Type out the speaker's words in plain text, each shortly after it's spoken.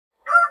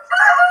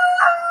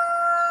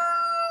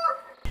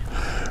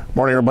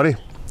Morning everybody,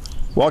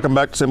 welcome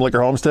back to Simple Acre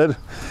Homestead.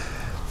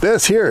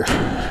 This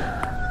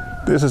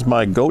is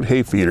my goat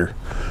hay feeder,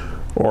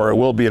 or it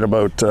will be in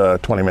about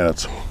 20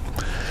 minutes.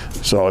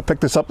 So I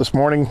picked this up this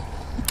morning.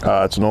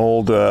 It's an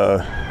old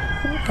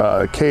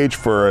cage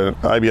for an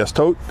IBS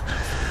tote.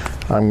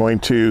 I'm going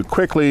to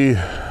quickly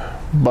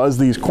buzz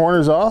these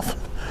corners off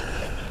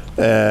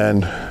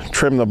and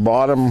trim the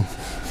bottom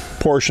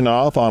portion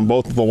off on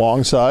both of the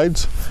long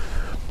sides,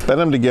 bend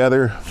them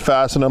together,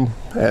 fasten them,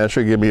 and it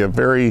should give me a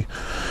very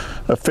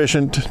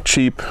efficient,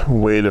 cheap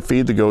way to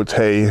feed the goats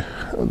hay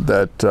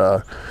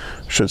that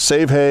should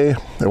save hay.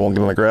 It won't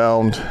get on the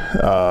ground,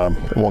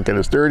 it won't get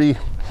as dirty.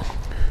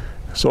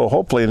 So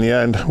hopefully in the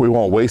end we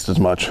won't waste as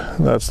much.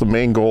 That's the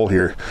main goal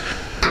here.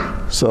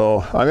 So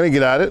I'm gonna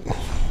get at it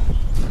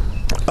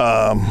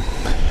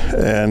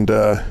and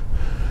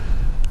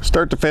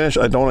start to finish.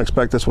 I don't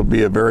expect this will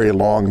be a very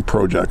long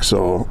project,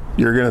 so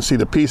you're gonna see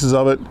the pieces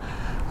of it.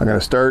 I'm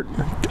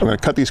gonna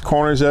cut these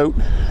corners out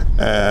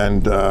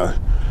and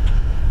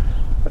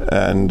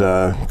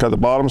cut the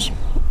bottoms.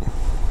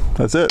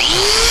 That's it.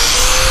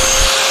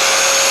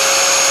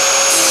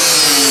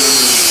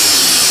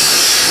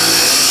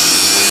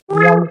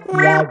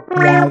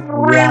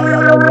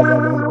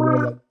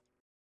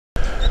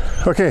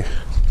 Okay,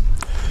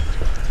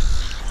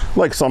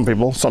 like some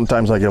people,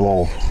 sometimes I get a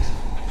little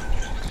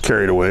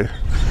carried away.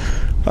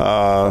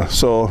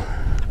 So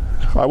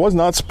I was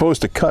not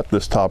supposed to cut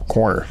this top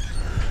corner,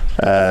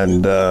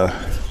 and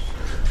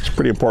it's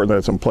pretty important that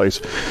it's in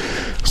place.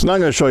 So now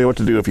I'm going to show you what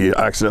to do if you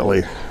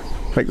accidentally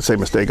make the same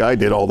mistake I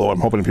did, although I'm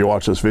hoping if you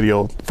watch this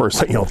video, first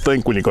thing you'll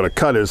think when you go to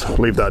cut is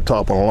leave that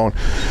top one alone.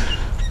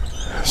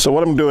 So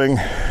what I'm doing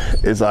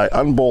is I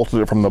unbolted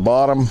it from the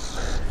bottom.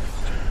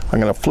 I'm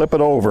going to flip it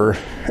over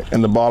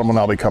and the bottom will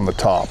now become the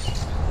top.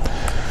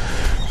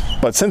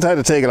 But since I had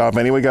to take it off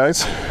anyway,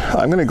 guys,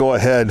 I'm going to go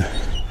ahead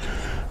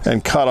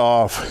and cut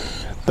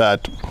off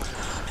that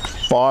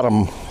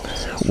bottom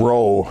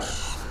row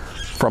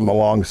from the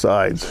long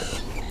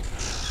sides.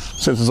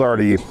 Since it's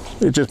already,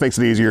 it just makes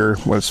it easier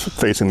when it's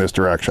facing this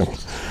direction.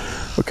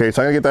 Okay,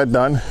 so I'm gonna get that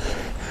done,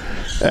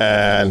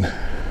 and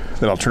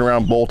then I'll turn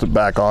around, bolt it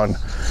back on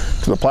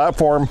to the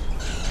platform,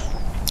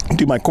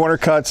 do my corner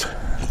cuts,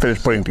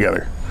 finish putting it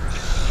together.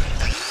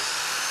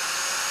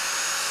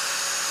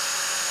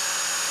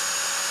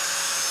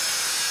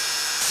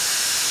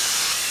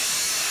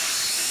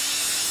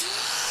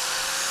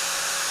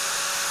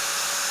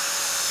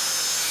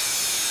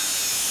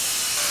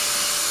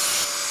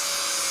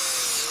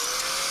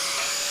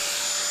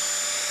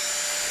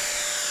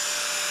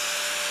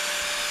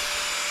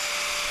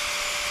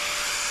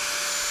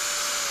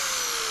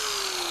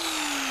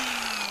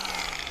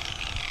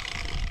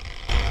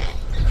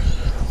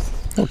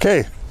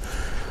 Okay,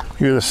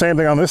 you do the same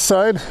thing on this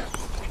side,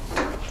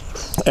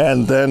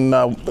 and then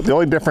the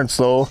only difference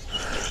though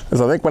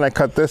is I think when I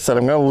cut this side,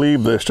 I'm going to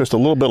leave this just a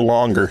little bit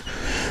longer,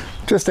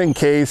 just in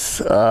case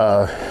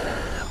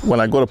when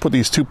I go to put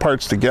these two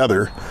parts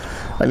together,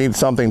 I need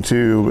something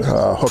to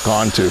hook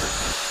onto.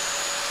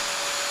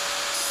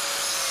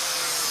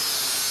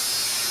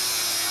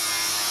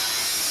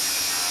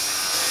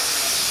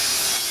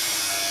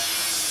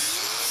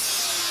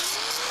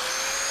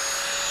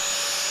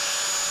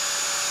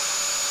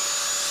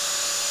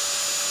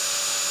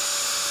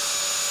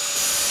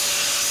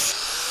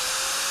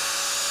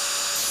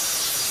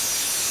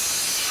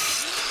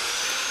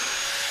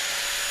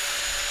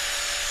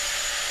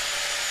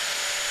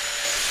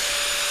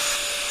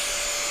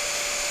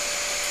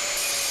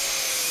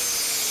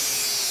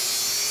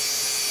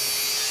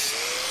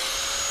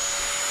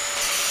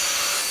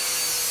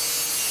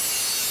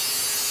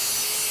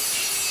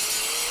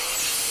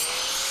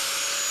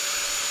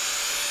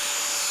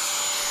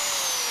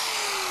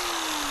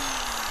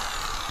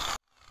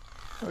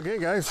 Okay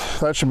guys,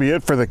 that should be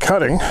it for the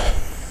cutting.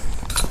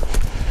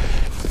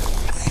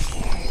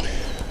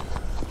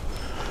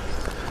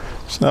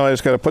 So now I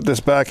just got to put this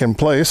back in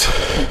place.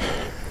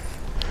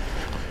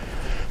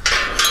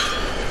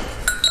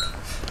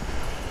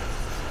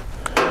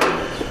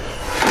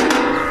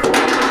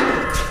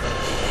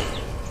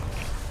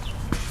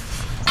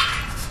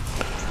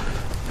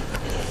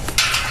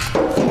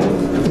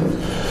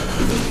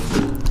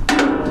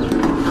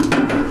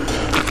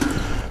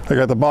 I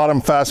got the bottom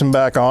fastened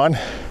back on.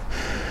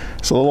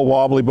 It's a little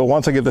wobbly, but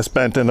once I get this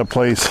bent into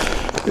place,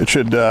 it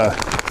should make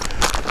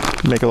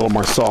it a little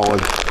more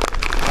solid.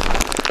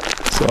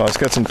 So let's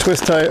get some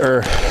twist tie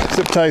or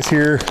zip ties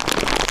here.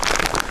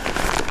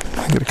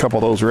 Get a couple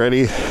of those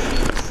ready.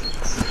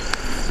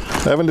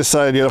 I haven't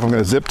decided yet if I'm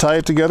going to zip tie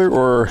it together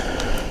or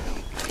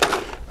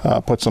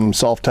put some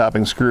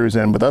self-tapping screws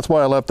in, but that's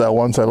why I left that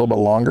one side a little bit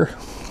longer.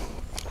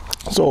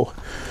 So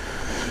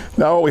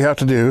now what we have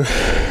to do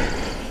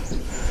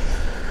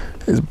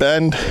is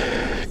bend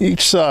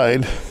each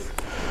side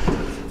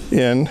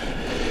in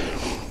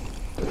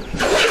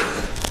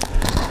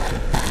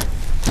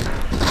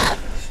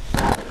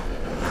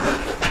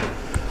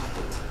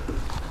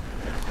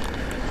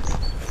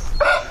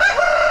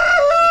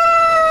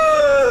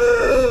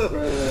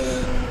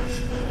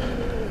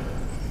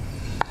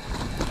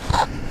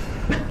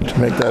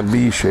make that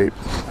V shape.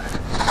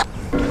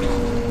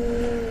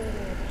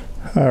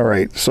 All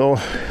right, so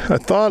I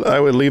thought I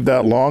would leave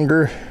that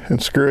longer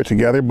and screw it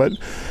together, but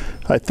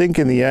I think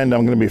in the end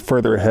I'm going to be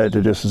further ahead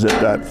to just zip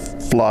that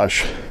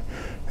flush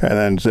and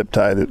then zip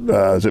tie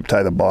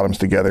the bottoms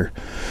together.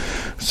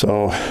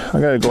 So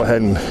I'm going to go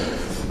ahead and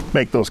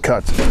make those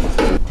cuts.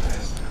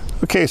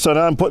 Okay, so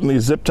now I'm putting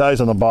these zip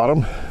ties on the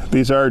bottom.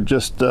 These are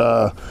just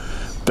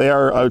they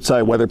are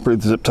outside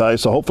weatherproof zip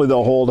ties, so hopefully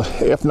they'll hold.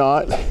 If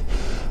not,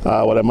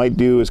 what I might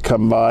do is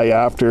come by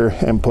after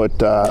and put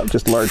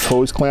just large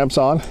hose clamps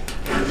on.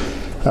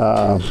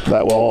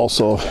 That will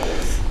also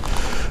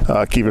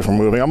keep it from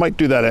moving. I might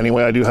do that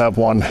anyway. I do have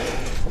one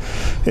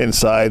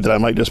inside that I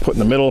might just put in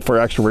the middle for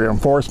extra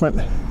reinforcement,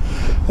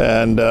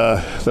 and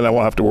then I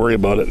won't have to worry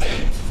about it.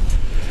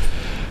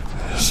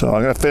 So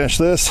I'm going to finish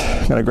this.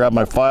 I'm going to grab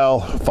my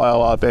file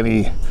off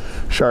any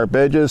sharp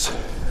edges,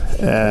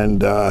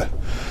 and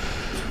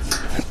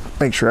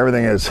make sure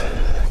everything is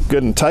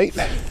good and tight.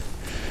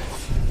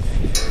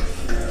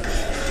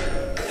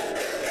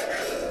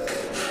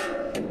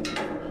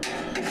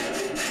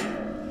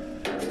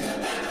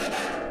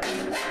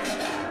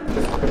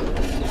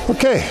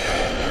 Okay.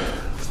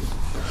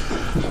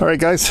 All right,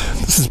 guys,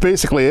 this is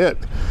basically it.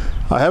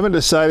 I haven't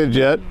decided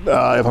yet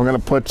if I'm going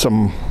to put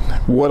some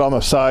wood on the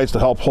sides to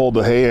help hold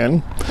the hay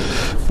in,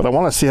 but I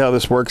want to see how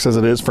this works as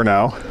it is for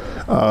now.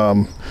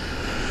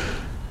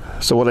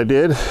 So what I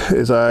did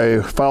is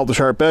I filed the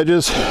sharp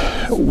edges.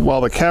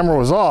 While the camera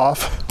was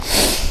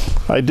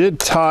off, I did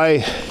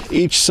tie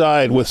each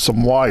side with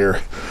some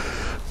wire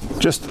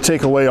just to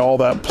take away all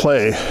that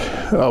play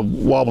of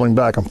wobbling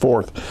back and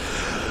forth.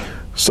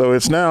 So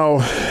it's now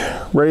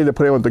ready to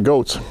put in with the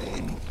goats.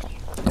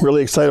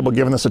 Really excited about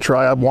giving this a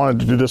try. I've wanted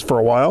to do this for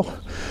a while,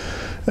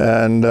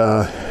 and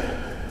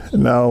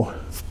now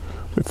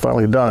we've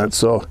finally done it.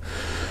 So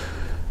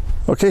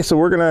okay, so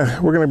we're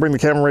gonna bring the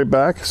camera right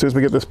back as soon as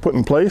we get this put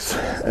in place,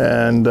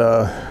 and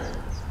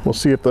we'll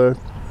see if the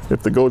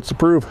goats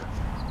approve.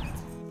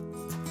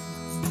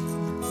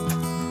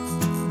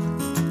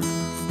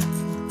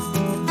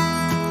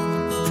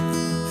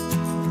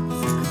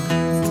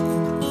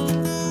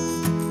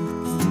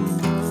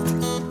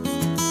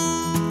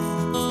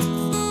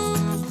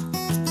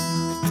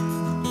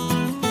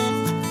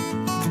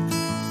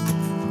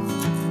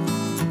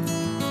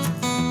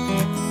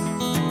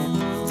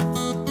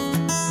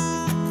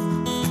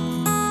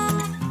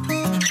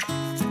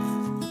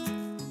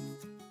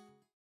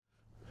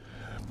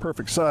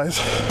 Perfect size.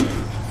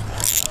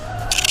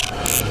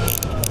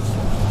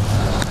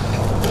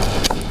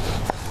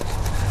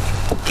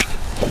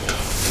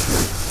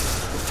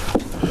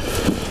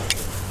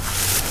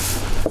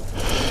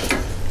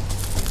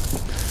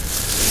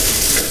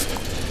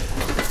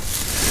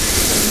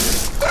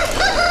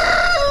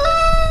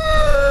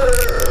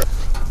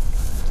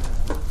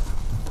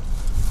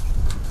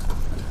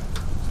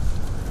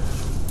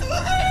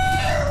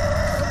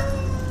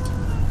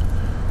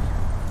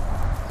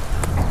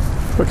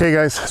 Okay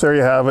guys, there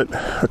you have it.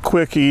 A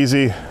quick,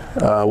 easy,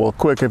 well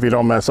quick if you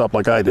don't mess up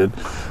like I did,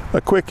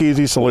 a quick,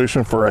 easy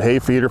solution for a hay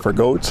feeder for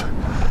goats.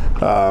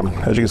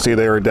 As you can see,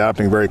 they are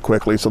adapting very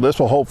quickly. So this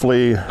will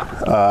hopefully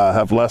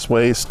have less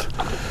waste.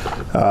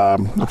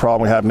 The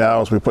problem we have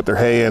now is we put their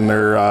hay in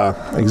their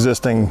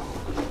existing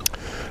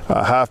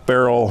half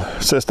barrel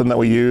system that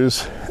we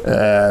use,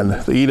 and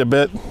they eat a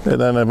bit,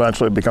 and then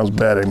eventually it becomes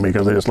bedding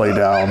because they just lay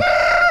down.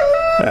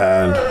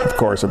 And of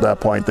course, at that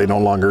point, they no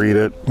longer eat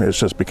it. It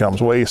just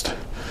becomes waste.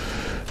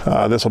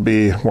 This will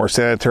be more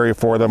sanitary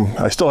for them.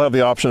 I still have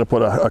the option to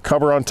put a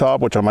cover on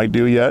top, which I might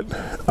do yet.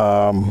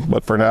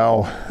 But for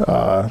now,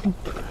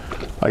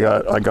 I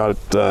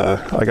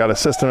got a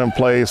system in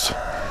place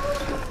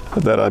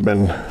that I've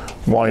been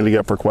wanting to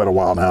get for quite a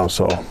while now.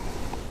 So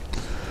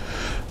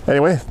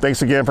anyway,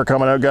 thanks again for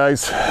coming out,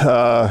 guys.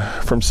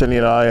 From Cindy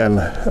and I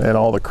and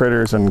all the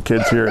critters and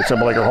kids here at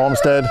Simple Acre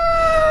Homestead.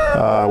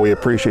 We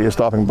appreciate you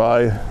stopping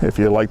by. If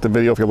you liked the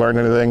video, if you learned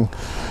anything,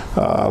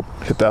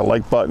 hit that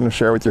like button,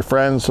 share with your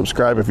friends,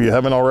 subscribe if you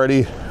haven't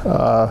already.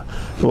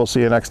 We'll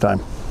see you next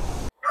time.